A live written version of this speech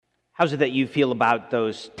How's it that you feel about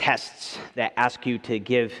those tests that ask you to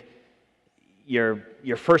give your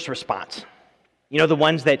first response? You know, the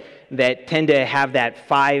ones that tend to have that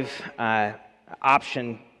five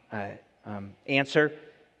option answer.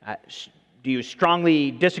 Do you strongly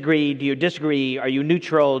disagree? Do you disagree? Are you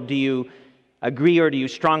neutral? Do you agree or do you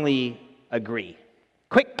strongly agree?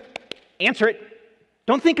 Quick, answer it.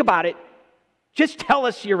 Don't think about it. Just tell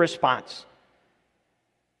us your response.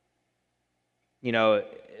 You know,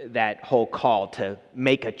 that whole call to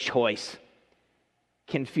make a choice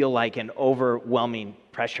can feel like an overwhelming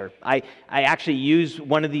pressure. I actually use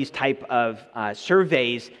one of these type of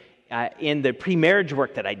surveys in the pre-marriage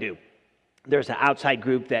work that I do. There's an outside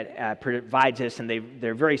group that provides this, and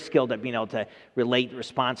they're very skilled at being able to relate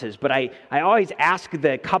responses. But I always ask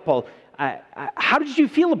the couple, how did you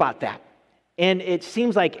feel about that? And it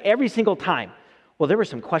seems like every single time, well, there were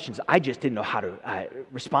some questions I just didn't know how to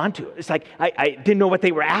respond to. It's like I didn't know what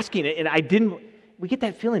they were asking, and we get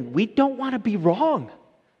that feeling, we don't want to be wrong.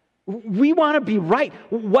 We want to be right.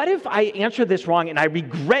 What if I answer this wrong and I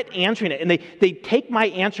regret answering it, and they take my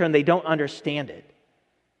answer and they don't understand it?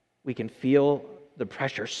 We can feel the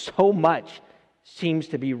pressure. So much seems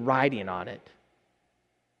to be riding on it.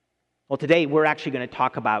 Well, today we're actually going to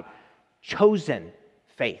talk about chosen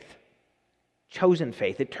faith. Chosen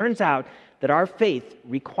faith. It turns out that our faith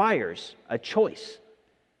requires a choice,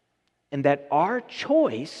 and that our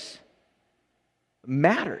choice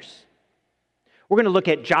matters. We're going to look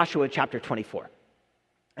at Joshua chapter 24,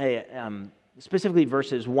 specifically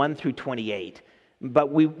verses 1 through 28.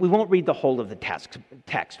 But we won't read the whole of the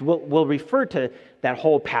text. We'll refer to that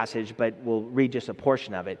whole passage, but we'll read just a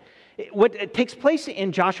portion of it. What takes place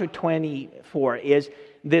in Joshua 24 is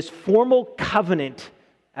this formal covenant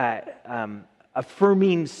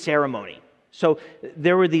affirming ceremony. So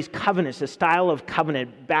there were these covenants, a style of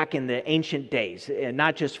covenant back in the ancient days, and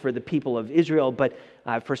not just for the people of Israel, but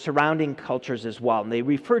for surrounding cultures as well. And they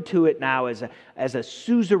refer to it now as a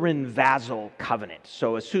suzerain vassal covenant.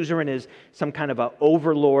 So a suzerain is some kind of an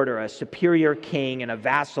overlord or a superior king, and a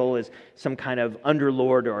vassal is some kind of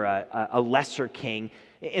underlord or a lesser king.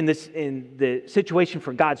 In the situation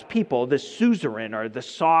for God's people, the suzerain or the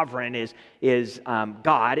sovereign is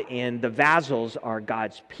God, and the vassals are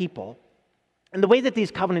God's people. And the way that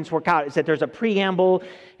these covenants work out is that there's a preamble,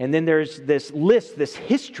 and then there's this list, this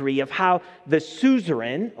history of how the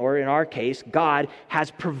suzerain, or in our case, God,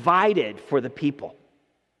 has provided for the people.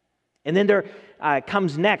 And then there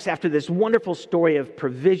comes next, after this wonderful story of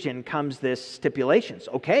provision, comes this stipulations.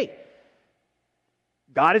 Okay,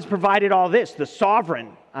 God has provided all this. The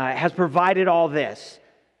sovereign has provided all this.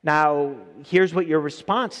 Now, here's what your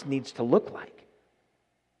response needs to look like.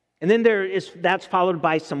 And then that's followed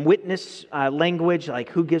by some witness language, like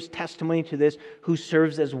who gives testimony to this, who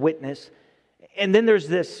serves as witness. And then there's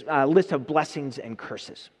this list of blessings and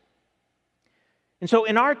curses. And so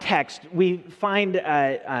in our text, we find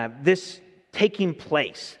this taking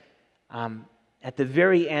place at the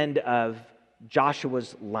very end of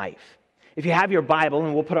Joshua's life. If you have your Bible,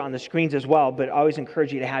 and we'll put it on the screens as well, but I always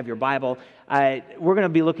encourage you to have your Bible, we're going to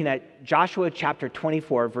be looking at Joshua chapter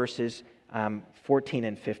 24, verses 14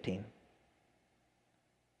 and 15.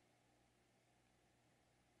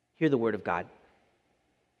 Hear the word of God.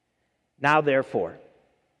 Now, therefore,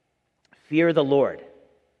 fear the Lord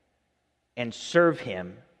and serve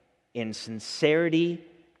him in sincerity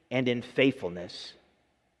and in faithfulness.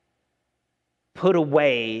 Put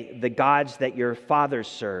away the gods that your fathers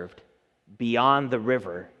served beyond the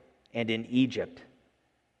river and in Egypt,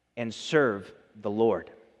 and serve the Lord.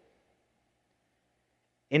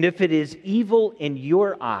 And if it is evil in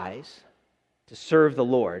your eyes to serve the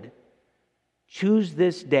Lord, choose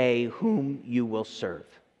this day whom you will serve.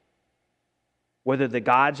 Whether the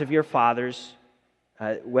gods of your fathers,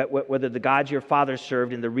 whether the gods your fathers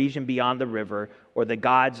served in the region beyond the river, or the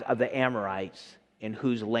gods of the Amorites in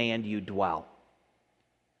whose land you dwell.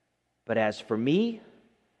 But as for me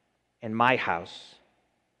and my house,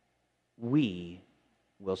 we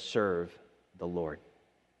will serve the Lord.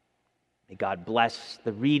 May God bless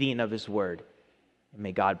the reading of his word, and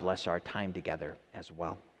may God bless our time together as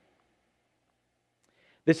well.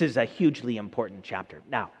 This is a hugely important chapter.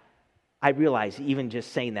 Now, I realize even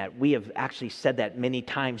just saying that, we have actually said that many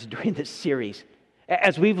times during this series.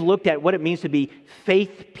 As we've looked at what it means to be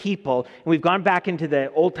faith people, and we've gone back into the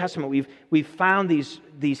Old Testament, we've found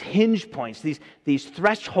these hinge points, these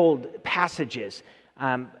threshold passages,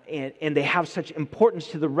 and they have such importance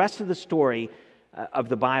to the rest of the story of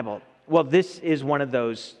the Bible. Well, this is one of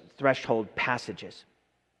those threshold passages.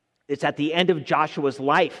 It's at the end of Joshua's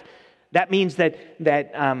life That means that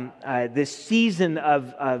this season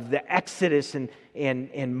of the Exodus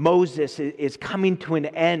and Moses is coming to an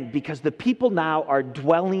end because the people now are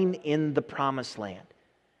dwelling in the promised land.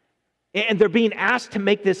 And they're being asked to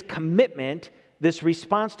make this commitment, this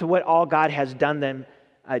response to what all God has done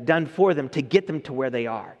for them to get them to where they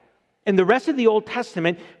are. And the rest of the Old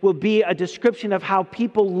Testament will be a description of how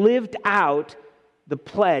people lived out the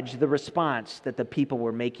pledge, the response that the people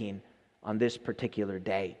were making on this particular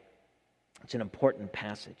day. It's an important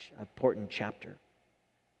passage, an important chapter.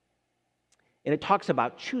 And it talks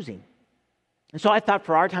about choosing. And so I thought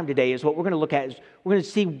for our time today is what we're going to look at is we're going to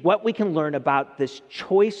see what we can learn about this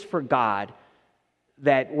choice for God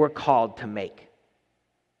that we're called to make.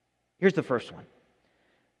 Here's the first one.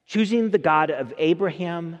 Choosing the God of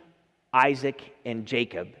Abraham, Isaac, and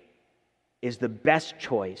Jacob is the best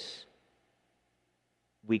choice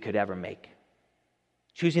we could ever make.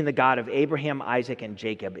 Choosing the God of Abraham, Isaac, and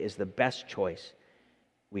Jacob is the best choice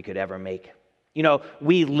we could ever make. You know,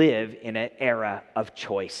 we live in an era of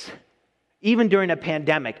choice. Even during a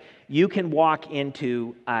pandemic, you can walk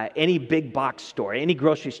into any big box store, any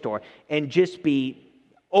grocery store, and just be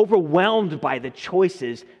overwhelmed by the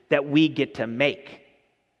choices that we get to make.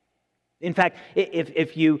 In fact,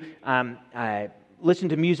 if you listen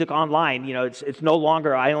to music online, you know, it's no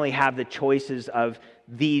longer I only have the choices of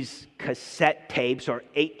these cassette tapes or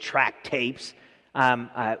 8-track tapes.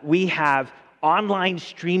 We have online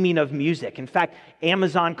streaming of music. In fact,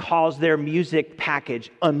 Amazon calls their music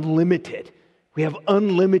package unlimited. We have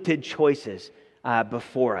unlimited choices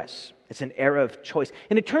before us. It's an era of choice.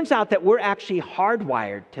 And it turns out that we're actually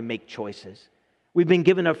hardwired to make choices. We've been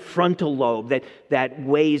given a frontal lobe that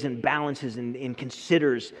weighs and balances and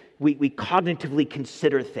considers. We cognitively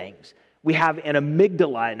consider things. We have an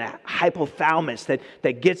amygdala and a hypothalamus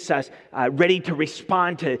that gets us ready to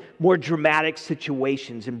respond to more dramatic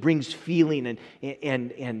situations and brings feeling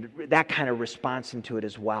and that kind of response into it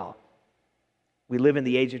as well. We live in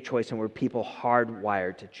the age of choice and we're people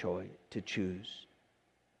hardwired to choose.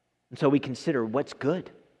 And so we consider what's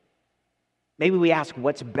good. Maybe we ask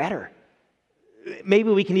what's better. Maybe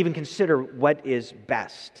we can even consider what is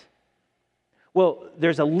best. Well,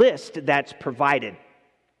 there's a list that's provided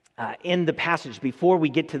in the passage. Before we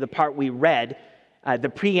get to the part we read, the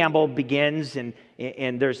preamble begins and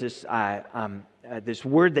there's this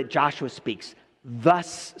word that Joshua speaks,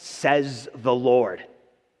 "Thus says the Lord."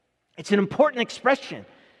 It's an important expression.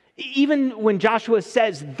 Even when Joshua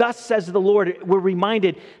says, "Thus says the Lord," we're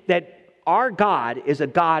reminded that our God is a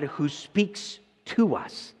God who speaks to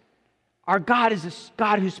us. Our God is a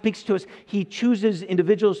God who speaks to us. He chooses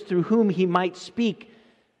individuals through whom He might speak,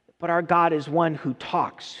 but our God is one who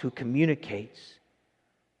talks, who communicates.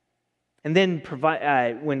 And then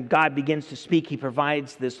when God begins to speak, He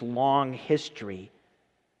provides this long history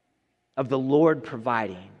of the Lord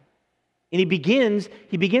providing. And He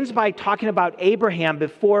begins by talking about Abraham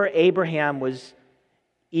before Abraham was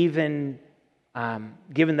even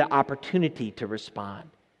given the opportunity to respond.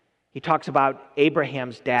 He talks about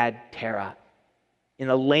Abraham's dad, Terah, in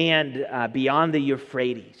a land beyond the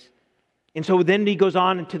Euphrates. And so then he goes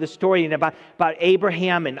on into the story about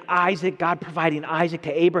Abraham and Isaac, God providing Isaac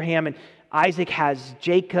to Abraham, and Isaac has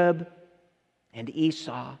Jacob and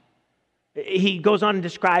Esau. He goes on and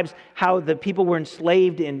describes how the people were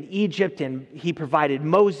enslaved in Egypt, and He provided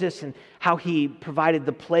Moses, and how He provided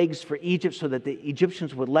the plagues for Egypt so that the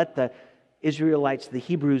Egyptians would let the Israelites, the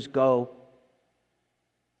Hebrews, go.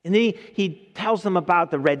 And then he tells them about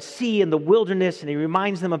the Red Sea and the wilderness, and he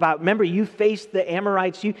reminds them about, remember, you faced the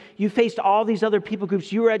Amorites, you faced all these other people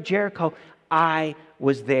groups, you were at Jericho, I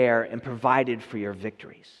was there and provided for your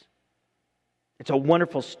victories. It's a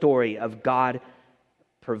wonderful story of God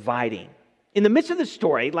providing. In the midst of the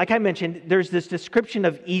story, like I mentioned, there's this description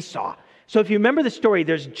of Esau. So if you remember the story,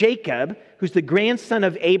 there's Jacob, who's the grandson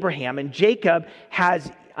of Abraham, and Jacob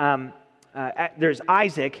has, there's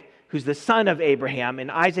Isaac, who's the son of Abraham, and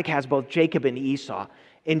Isaac has both Jacob and Esau.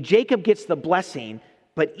 And Jacob gets the blessing,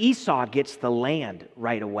 but Esau gets the land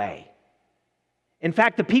right away. In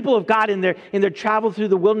fact, the people of God in their travel through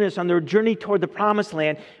the wilderness on their journey toward the promised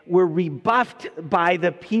land were rebuffed by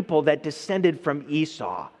the people that descended from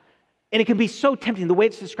Esau. And it can be so tempting, the way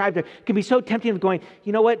it's described there, it can be so tempting of going,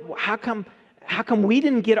 you know what, how come we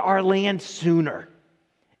didn't get our land sooner?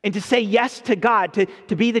 And to say yes to God,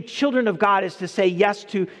 to be the children of God is to say yes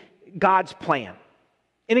to God's plan.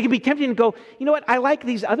 And it can be tempting to go, you know what, I like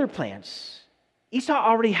these other plans. Esau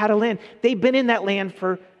already had a land. They've been in that land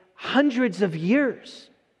for hundreds of years.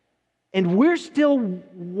 And we're still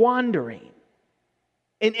wandering.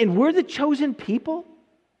 And we're the chosen people.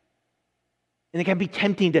 And it can be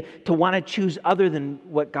tempting to want to choose other than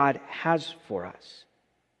what God has for us.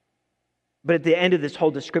 But at the end of this whole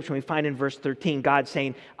description, we find in verse 13, God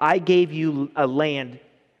saying, I gave you a land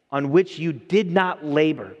on which you did not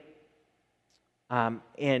labor.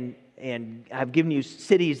 And I've given you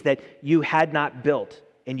cities that you had not built,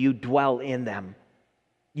 and you dwell in them.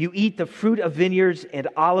 You eat the fruit of vineyards and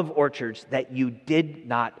olive orchards that you did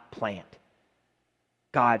not plant.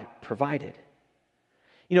 God provided.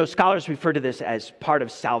 You know, scholars refer to this as part of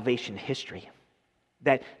salvation history.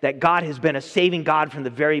 That God has been a saving God from the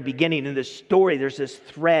very beginning. In this story, there's this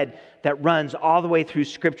thread that runs all the way through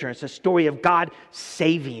Scripture. It's a story of God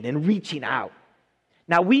saving and reaching out.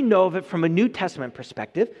 Now, we know of it from a New Testament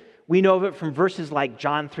perspective. We know of it from verses like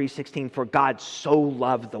John 3:16, for God so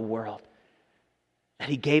loved the world that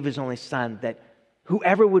he gave his only Son, that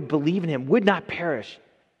whoever would believe in him would not perish,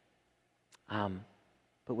 but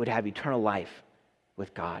would have eternal life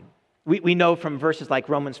with God. We know from verses like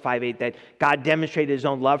Romans 5:8 that God demonstrated his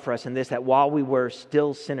own love for us in this, that while we were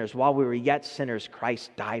still sinners, while we were yet sinners, Christ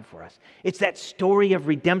died for us. It's that story of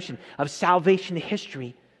redemption, of salvation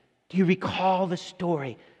history. Do you recall the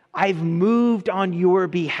story? I've moved on your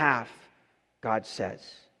behalf, God says.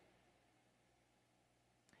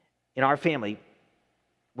 In our family,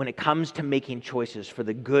 when it comes to making choices for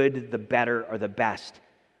the good, the better, or the best,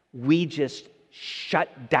 we just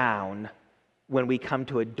shut down when we come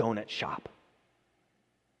to a donut shop.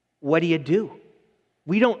 What do?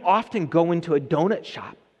 We don't often go into a donut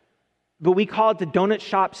shop, but we call it the donut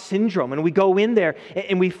shop syndrome. And we go in there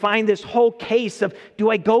and we find this whole case of, do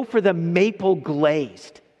I go for the maple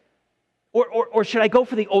glazed? Or should I go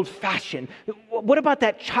for the old-fashioned? What about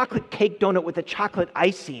that chocolate cake donut with the chocolate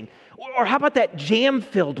icing? Or how about that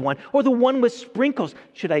jam-filled one? Or the one with sprinkles?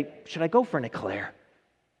 Should I go for an eclair?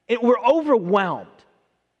 And we're overwhelmed.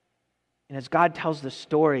 And as God tells the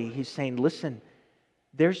story, he's saying, listen,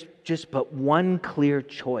 there's just but one clear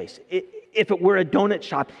choice. If it were a donut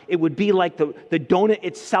shop, it would be like the donut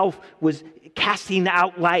itself was casting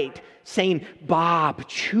out light, saying, Bob,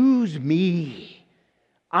 choose me.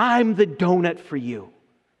 I'm the donut for you.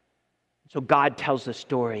 So God tells the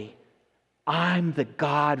story. I'm the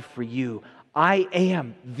God for you. I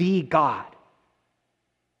am the God.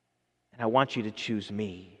 And I want you to choose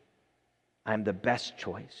me. I'm the best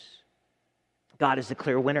choice. God is the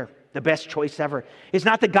clear winner, the best choice ever. It's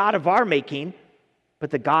not the God of our making, but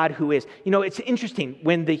the God who is. You know, it's interesting.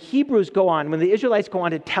 When the Israelites go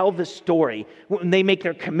on to tell the story, when they make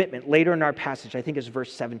their commitment later in our passage, I think it's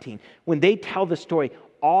verse 17, when they tell the story,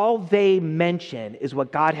 all they mention is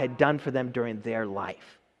what God had done for them during their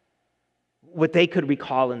life, what they could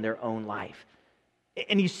recall in their own life.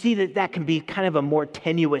 And you see that can be kind of a more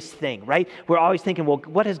tenuous thing, right? We're always thinking, well,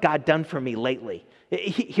 what has God done for me lately?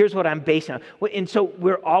 Here's what I'm basing on. And so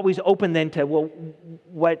we're always open then to, well,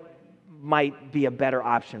 what might be a better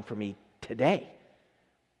option for me today?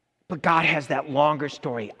 But God has that longer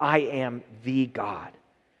story. I am the God.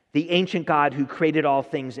 The ancient God who created all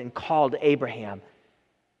things and called Abraham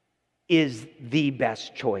is the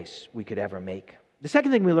best choice we could ever make. The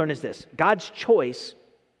second thing we learn is this. God's choice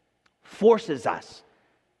forces us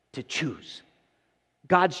to choose.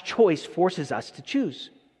 God's choice forces us to choose.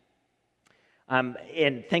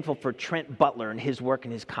 And thankful for Trent Butler and his work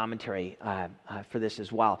and his commentary for this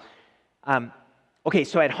as well. Okay,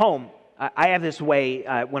 so at home, I have this way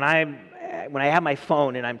when I have my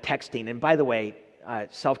phone and I'm texting. And by the way,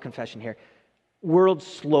 self-confession here, world's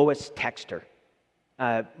slowest texter.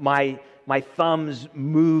 My thumbs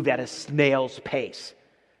move at a snail's pace.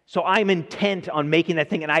 So I'm intent on making that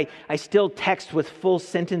thing, and I still text with full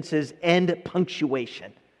sentences and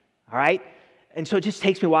punctuation. All right? And so it just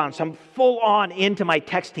takes me a while, and so I'm full on into my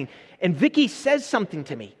texting. And Vicki says something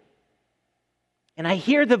to me. And I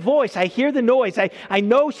hear the voice, I hear the noise, I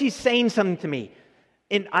know she's saying something to me.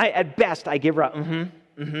 And at best, I give her a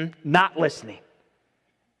not listening.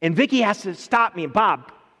 And Vicki has to stop me.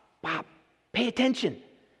 Bob, pay attention.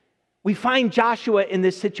 We find Joshua in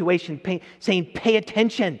this situation saying, pay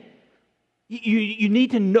attention. You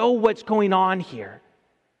need to know what's going on here.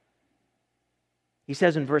 He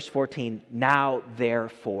says in verse 14, now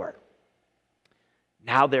therefore.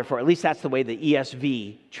 Now therefore, at least that's the way the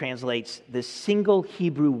ESV translates this single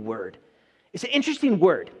Hebrew word. It's an interesting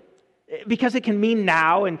word because it can mean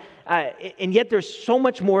now, and yet there's so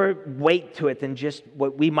much more weight to it than just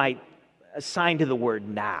what we might assign to the word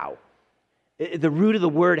now. The root of the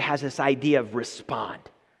word has this idea of respond,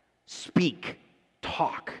 speak,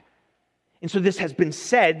 talk. And so this has been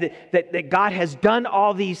said that God has done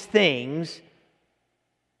all these things.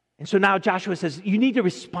 And so now Joshua says, you need to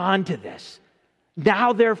respond to this.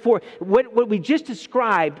 Now, therefore, what we just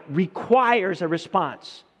described requires a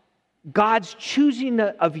response. God's choosing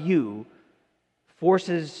of you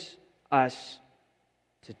forces us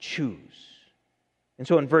to choose. And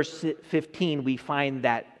so in verse 15, we find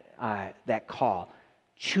that call.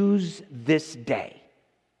 Choose this day.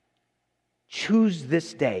 Choose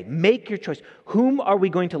this day. Make your choice. Whom are we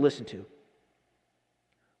going to listen to?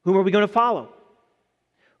 Whom are we going to follow?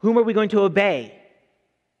 Whom are we going to obey?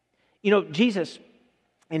 You know, Jesus,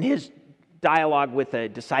 in his dialogue with the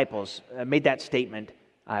disciples, made that statement.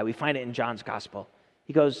 We find it in John's Gospel.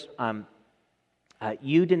 He goes,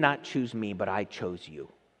 you did not choose me, but I chose you.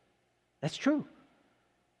 That's true.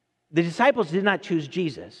 The disciples did not choose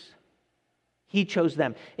Jesus. He chose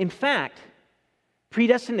them. In fact,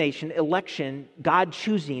 predestination, election, God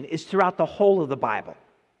choosing is throughout the whole of the Bible.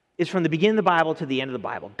 It's from the beginning of the Bible to the end of the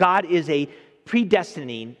Bible. God is a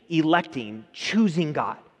predestining, electing, choosing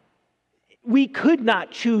God. We could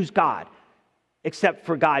not choose God except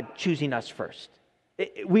for God choosing us first.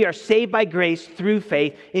 We are saved by grace through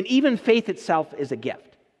faith, and even faith itself is a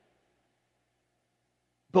gift.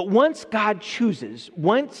 But once God chooses,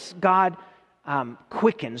 once God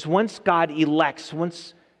quickens, once God elects,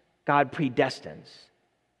 once God predestines,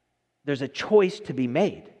 there's a choice to be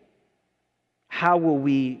made. How will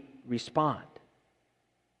we respond?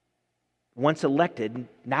 Once elected,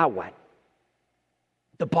 now what?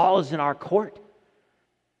 The ball is in our court.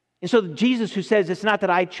 And so Jesus, who says, it's not that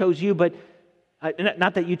I chose you, but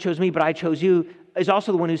not that you chose me, but I chose you, is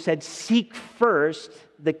also the one who said, seek first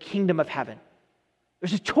the kingdom of heaven.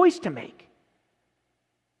 There's a choice to make.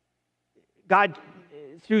 God,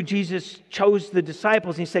 through Jesus, chose the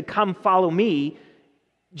disciples and he said, come follow me.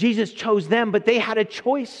 Jesus chose them, but they had a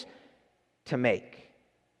choice to make.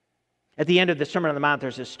 At the end of the Sermon on the Mount,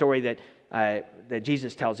 there's a story that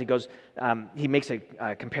Jesus tells. He goes, he makes a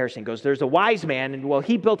comparison. He goes, there's a wise man, and well,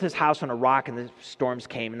 he built his house on a rock, and the storms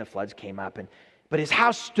came, and the floods came up, but his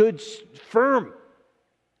house stood firm.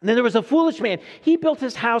 And then there was a foolish man. He built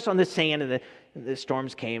his house on the sand, and the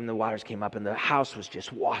storms came, the waters came up, and the house was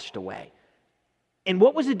just washed away. And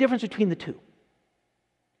what was the difference between the two?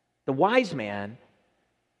 The wise man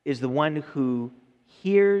is the one who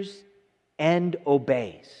hears and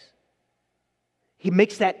obeys. He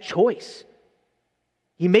makes that choice.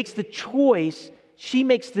 He makes the choice, she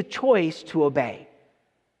makes the choice to obey.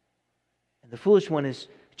 And the foolish one is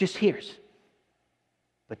just hears,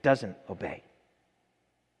 but doesn't obey.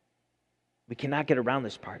 We cannot get around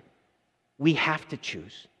this part. We have to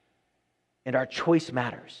choose, and our choice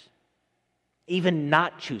matters. Even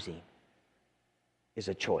not choosing is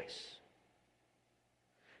a choice.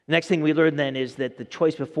 The next thing we learn then is that the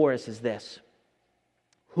choice before us is this: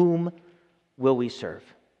 whom will we serve?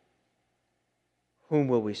 Whom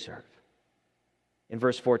will we serve? In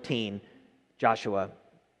verse 14, Joshua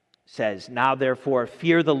says, now therefore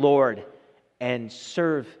fear the Lord and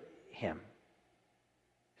serve him.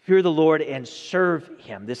 Fear the Lord and serve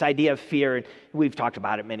him. This idea of fear, and we've talked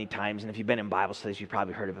about it many times, and if you've been in Bible studies, you've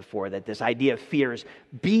probably heard it before, that this idea of fear is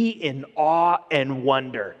be in awe and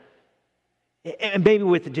wonder. And maybe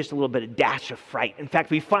with just a little bit of dash of fright. In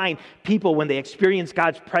fact, we find people, when they experience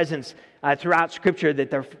God's presence throughout Scripture,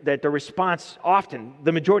 that their response often,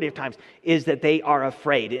 the majority of times, is that they are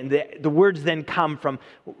afraid. And the words then come from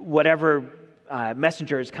whatever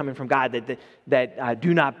messenger is coming from God, that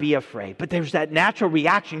do not be afraid. But there's that natural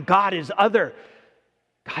reaction. God is other.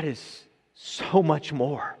 God is so much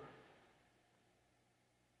more.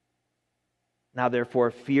 Now,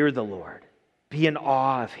 therefore, fear the Lord. Be in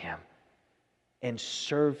awe of him. And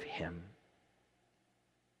serve him.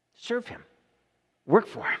 Serve him. Work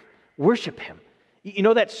for him. Worship him. You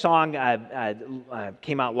know that song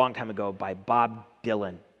came out a long time ago by Bob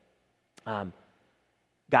Dylan?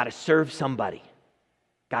 Got to serve somebody.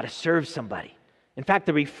 Got to serve somebody. In fact,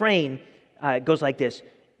 the refrain goes like this: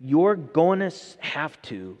 you're going to have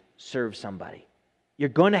to serve somebody. You're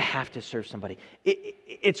going to have to serve somebody.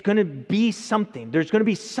 It's going to be something. There's going to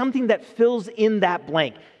be something that fills in that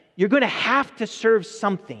blank. You're going to have to serve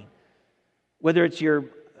something, whether it's your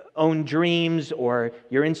own dreams or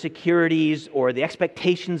your insecurities or the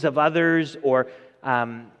expectations of others or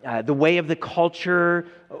the way of the culture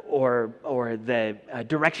or the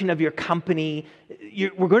direction of your company.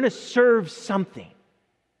 We're going to serve something.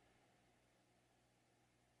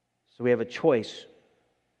 So we have a choice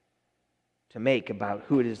to make about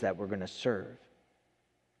who it is that we're going to serve.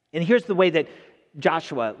 And here's the way that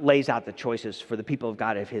Joshua lays out the choices for the people of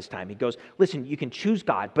God of his time. He goes, listen, you can choose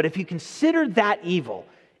God, but if you consider that evil,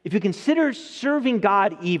 if you consider serving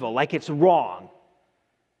God evil, like it's wrong,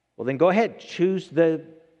 well then go ahead, choose the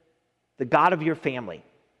God of your family.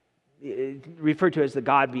 referred to as the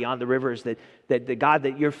God beyond the rivers, that the God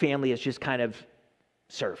that your family has just kind of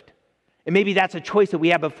served. And maybe that's a choice that we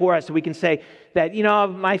have before us, so we can say that,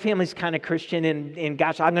 my family's kind of Christian, and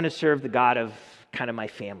gosh, I'm going to serve the God of kind of my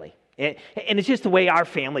family. And it's just the way our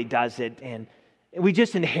family does it, and we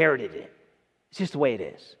just inherited it. It's just the way it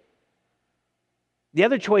is. The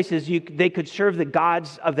other choice is they could serve the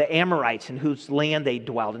gods of the Amorites in whose land they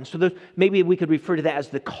dwelled. And so maybe we could refer to that as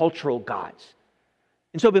the cultural gods.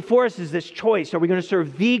 And so before us is this choice. Are we going to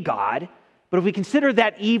serve the God? But if we consider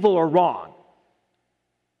that evil or wrong,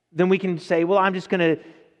 then we can say, well, I'm just going to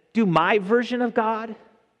do my version of God,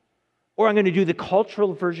 or I'm going to do the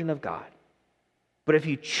cultural version of God. But if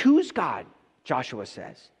you choose God, Joshua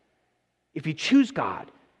says, if you choose God,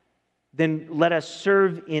 then let us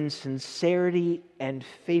serve in sincerity and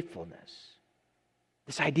faithfulness.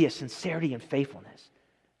 This idea of sincerity and faithfulness,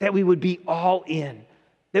 that we would be all in,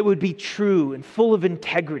 that it would be true and full of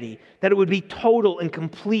integrity, that it would be total and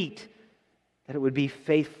complete, that it would be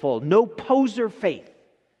faithful. No poser faith,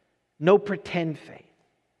 no pretend faith.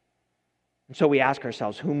 And so we ask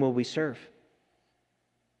ourselves, whom will we serve?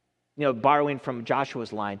 Borrowing from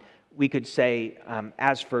Joshua's line, we could say,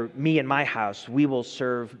 as for me and my house, we will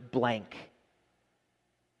serve blank.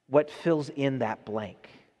 What fills in that blank?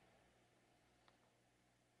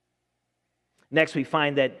 Next, we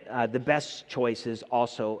find that the best choice is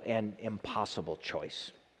also an impossible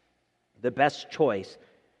choice. The best choice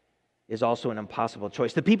is also an impossible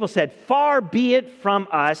choice. The people said, "Far be it from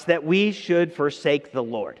us that we should forsake the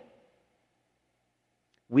Lord.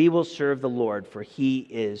 We will serve the Lord, for He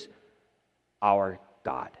is our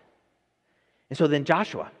God." And so then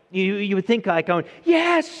Joshua, you would think like going,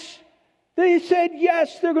 yes, they said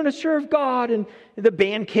yes, they're going to serve God. And the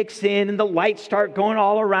band kicks in and the lights start going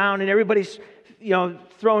all around and everybody's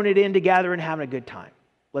throwing it in together and having a good time.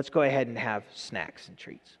 Let's go ahead and have snacks and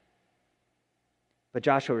treats. But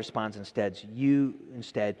Joshua responds instead, you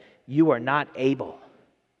are not able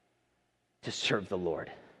to serve the Lord,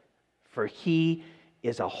 for He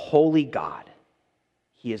is a holy God.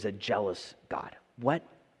 He is a jealous God. What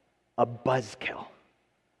a buzzkill.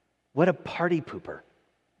 What a party pooper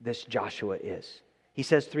this Joshua is. He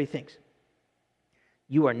says three things.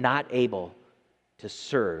 You are not able to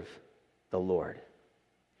serve the Lord.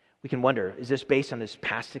 We can wonder, is this based on his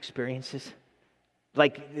past experiences?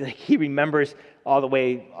 Like he remembers all the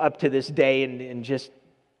way up to this day and just,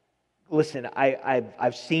 listen,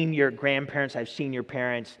 I've seen your grandparents, I've seen your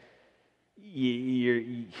parents.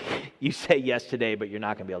 You say yes today, but you're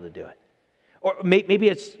not going to be able to do it. Or maybe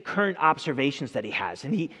it's current observations that he has.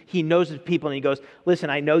 And he knows his people and he goes,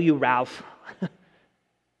 listen, I know you, Ralph.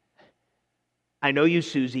 I know you,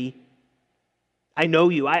 Susie. I know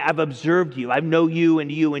you. I've observed you. I know you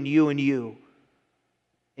and you and you and you.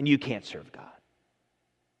 And you can't serve God.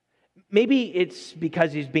 Maybe it's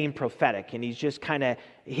because he's being prophetic and he's just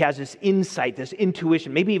he has this insight, this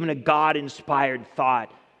intuition, maybe even a God-inspired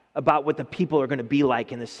thought about what the people are going to be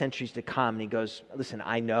like in the centuries to come. And he goes, listen,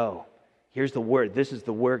 I know. Here's the word. This is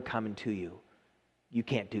the word coming to you. You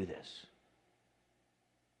can't do this.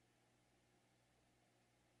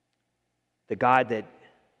 The God that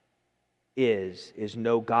is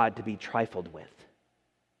no God to be trifled with.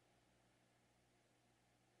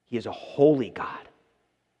 He is a holy God.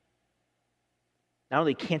 Not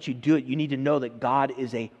only can't you do it, you need to know that God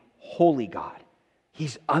is a holy God.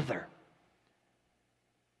 He's other.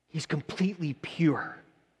 He's completely pure.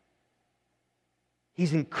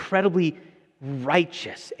 He's incredibly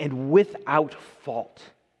righteous and without fault.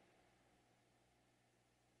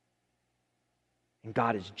 And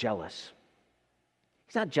God is jealous.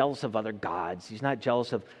 He's not jealous of other gods. He's not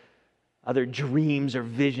jealous of other dreams or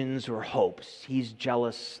visions or hopes. He's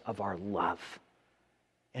jealous of our love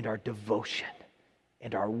and our devotion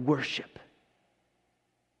and our worship.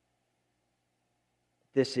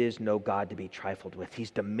 This is no God to be trifled with.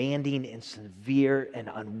 He's demanding and severe and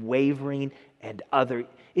unwavering and other.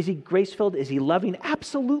 Is he grace-filled? Is he loving?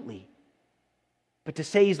 Absolutely. But to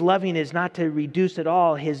say he's loving is not to reduce at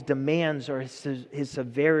all his demands or his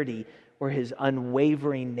severity or his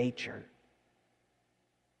unwavering nature.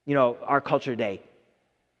 Our culture today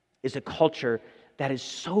is a culture that is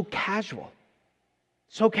so casual.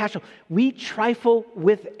 So casual. We trifle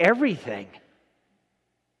with everything.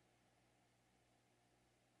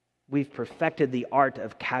 We've perfected the art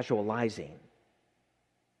of casualizing.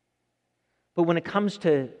 But when it comes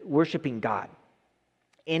to worshiping God,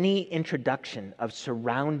 any introduction of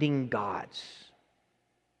surrounding gods,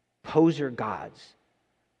 poser gods,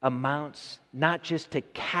 amounts not just to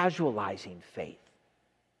casualizing faith,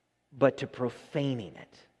 but to profaning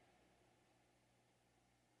it.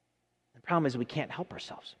 The problem is we can't help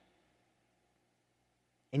ourselves.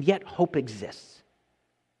 And yet hope exists.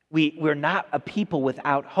 We're not a people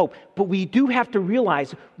without hope, but we do have to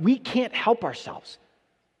realize we can't help ourselves.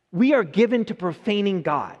 We are given to profaning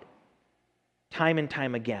God time and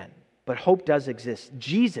time again, but hope does exist.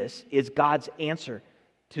 Jesus is God's answer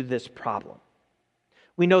to this problem.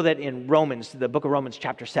 We know that in Romans, the book of Romans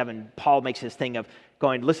chapter 7, Paul makes this thing of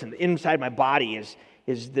going, listen, inside my body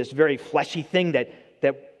is this very fleshy thing that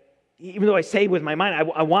even though I say with my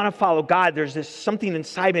mind, I want to follow God, there's this something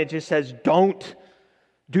inside me that just says, don't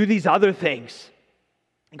do these other things.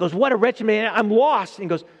 He goes, what a wretched man, I'm lost. And he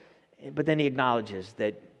goes, but then he acknowledges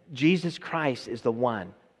that Jesus Christ is the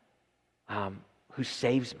one who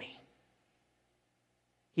saves me.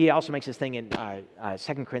 He also makes this thing in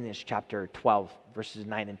 2 Corinthians chapter 12, verses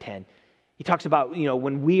 9 and 10. He talks about,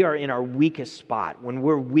 when we are in our weakest spot, when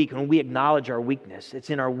we're weak, when we acknowledge our weakness, it's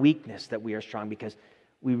in our weakness that we are strong because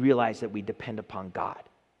we realize that we depend upon God.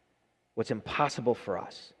 What's impossible for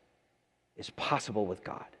us is possible with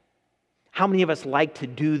God. How many of us like to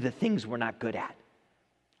do the things we're not good at?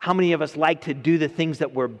 How many of us like to do the things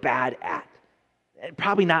that we're bad at?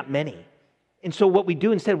 Probably not many. And so what we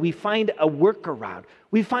do instead, we find a workaround.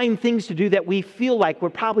 We find things to do that we feel like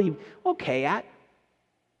we're probably okay at.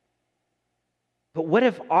 But what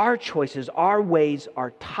if our choices, our ways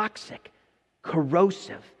are toxic,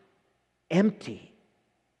 corrosive, empty?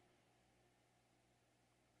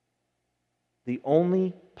 The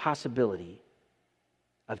only possibility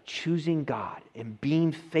of choosing God and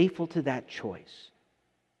being faithful to that choice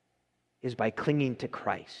is by clinging to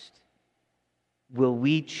Christ. Will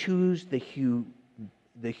we choose the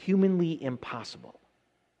humanly impossible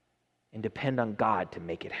and depend on God to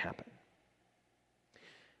make it happen?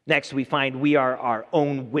 Next, we find we are our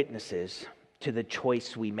own witnesses to the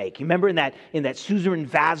choice we make. You remember in that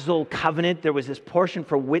Suzerain-Vassal covenant, there was this portion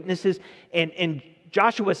for witnesses, and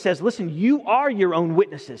Joshua says, listen, you are your own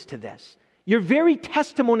witnesses to this. Your very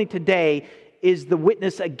testimony today is the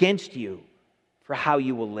witness against you for how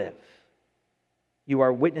you will live. You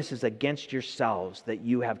are witnesses against yourselves that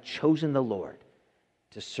you have chosen the Lord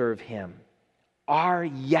to serve Him. Our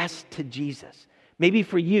yes to Jesus. Maybe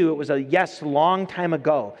for you it was a yes long time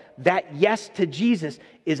ago. That yes to Jesus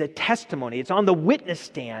is a testimony. It's on the witness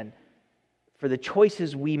stand for the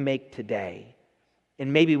choices we make today.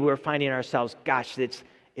 And maybe we're finding ourselves, gosh,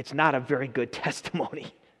 it's not a very good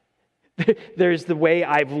testimony. There's the way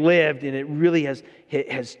I've lived, and it really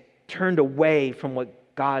has turned away from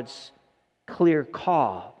what God's clear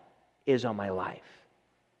call is on my life.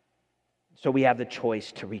 So we have the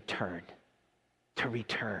choice to return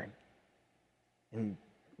and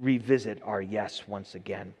revisit our yes once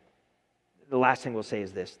again. The last thing we'll say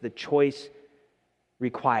is this: the choice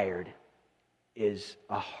required is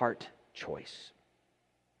a heart choice.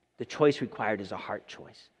 The choice required is a heart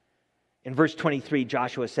choice. In verse 23,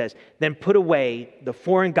 Joshua says, then put away the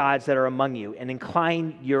foreign gods that are among you and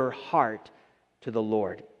incline your heart to the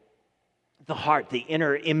Lord. The heart, the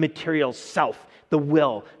inner immaterial self, the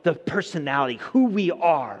will, the personality, who we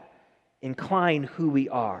are. Incline who we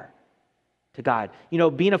are to God.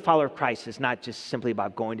 Being a follower of Christ is not just simply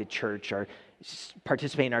about going to church or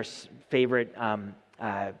participating in our favorite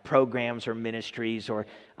programs or ministries or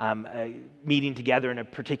meeting together in a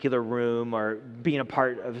particular room or being a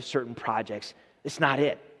part of certain projects. It's not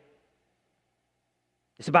it.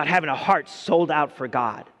 It's about having a heart sold out for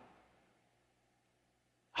God.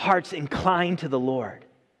 Hearts inclined to the Lord.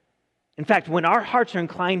 In fact, when our hearts are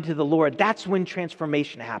inclined to the Lord, that's when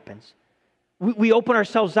transformation happens. We open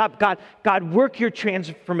ourselves up. God, work your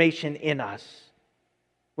transformation in us.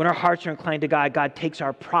 When our hearts are inclined to God, God takes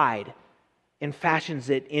our pride and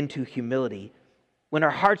fashions it into humility. When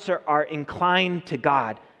our hearts are inclined to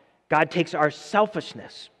God, God takes our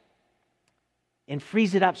selfishness and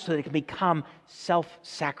frees it up so that it can become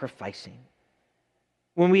self-sacrificing.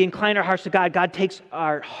 When we incline our hearts to God, God takes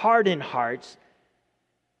our hardened hearts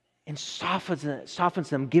and softens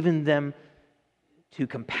them, giving them to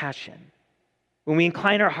compassion. When we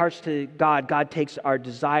incline our hearts to God, God takes our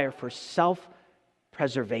desire for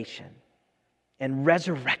self-preservation and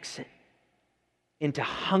resurrects it into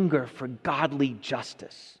hunger for godly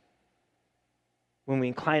justice. When we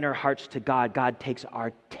incline our hearts to God, God takes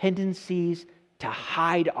our tendencies to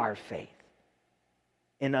hide our faith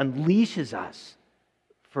and unleashes us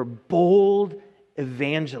for bold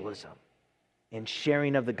evangelism and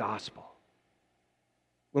sharing of the gospel.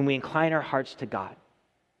 When we incline our hearts to God,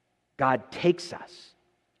 God takes us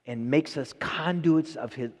and makes us conduits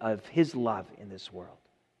of His love in this world.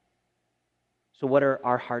 So what are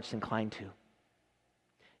our hearts inclined to?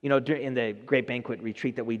 In the Great Banquet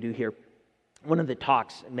retreat that we do here, one of the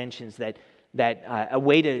talks mentions that a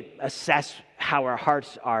way to assess how our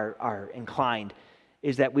hearts are inclined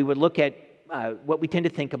is that we would look at what we tend to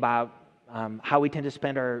think about, how we tend to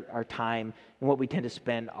spend our time, and what we tend to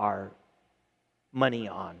spend our money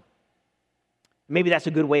on. Maybe that's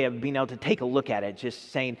a good way of being able to take a look at it,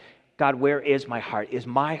 just saying, God, where is my heart? Is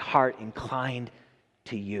my heart inclined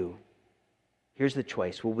to you? Here's the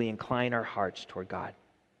choice. Will we incline our hearts toward God?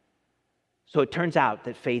 So it turns out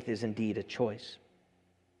that faith is indeed a choice.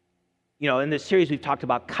 You know, in this series we've talked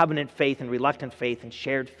about covenant faith and reluctant faith and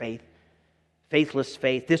shared faith, faithless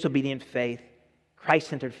faith, disobedient faith,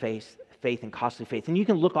 Christ-centered faith, and costly faith. And you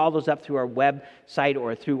can look all those up through our website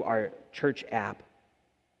or through our church app.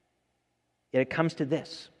 Yet it comes to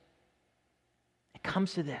this. It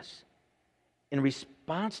comes to this. In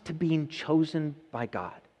response to being chosen by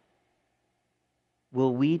God,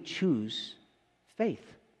 will we choose faith?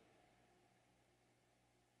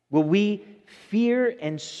 Will we fear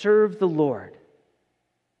and serve the Lord?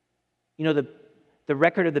 You know, the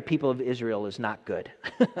record of the people of Israel is not good.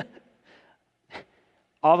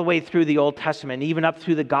 All the way through the Old Testament, even up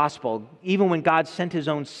through the gospel, even when God sent his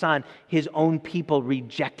own son, his own people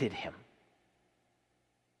rejected him.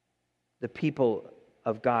 The people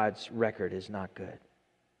of God's record is not good.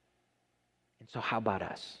 And so how about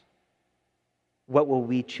us? What will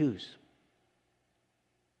we choose?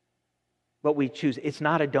 What we choose, it's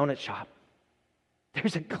not a donut shop.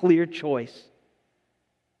 There's a clear choice.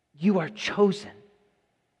 You are chosen.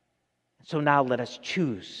 So now let us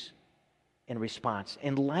choose in response.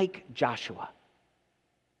 And like Joshua,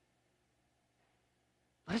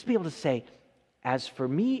 let us be able to say, as for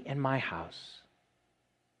me and my house,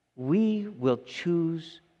 we will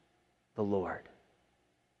choose the Lord.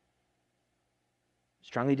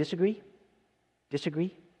 Strongly disagree?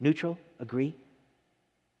 Disagree? Neutral? Agree?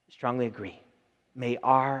 Strongly agree. May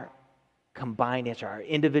our combined answer, our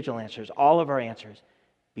individual answers, all of our answers,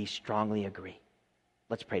 be strongly agree.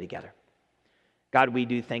 Let's pray together. God, we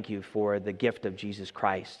do thank you for the gift of Jesus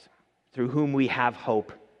Christ, through whom we have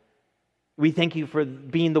hope. We thank you for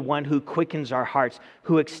being the one who quickens our hearts,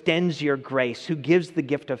 who extends your grace, who gives the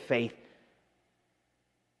gift of faith.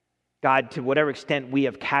 God, to whatever extent we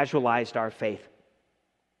have casualized our faith,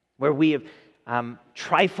 where we have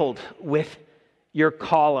trifled with your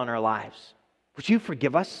call on our lives, would you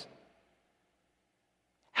forgive us?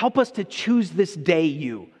 Help us to choose this day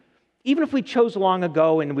you. Even if we chose long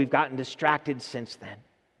ago and we've gotten distracted since then,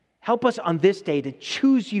 help us on this day to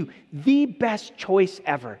choose you, the best choice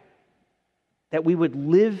ever. That we would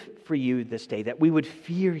live for you this day, that we would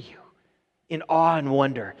fear you in awe and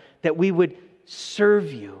wonder, that we would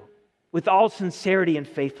serve you with all sincerity and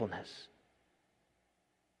faithfulness.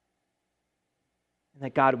 And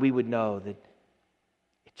that, God, we would know that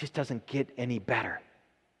it just doesn't get any better.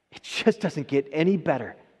 It just doesn't get any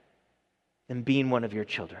better than being one of your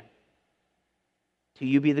children. To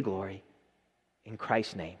you be the glory. In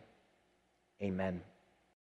Christ's name, amen.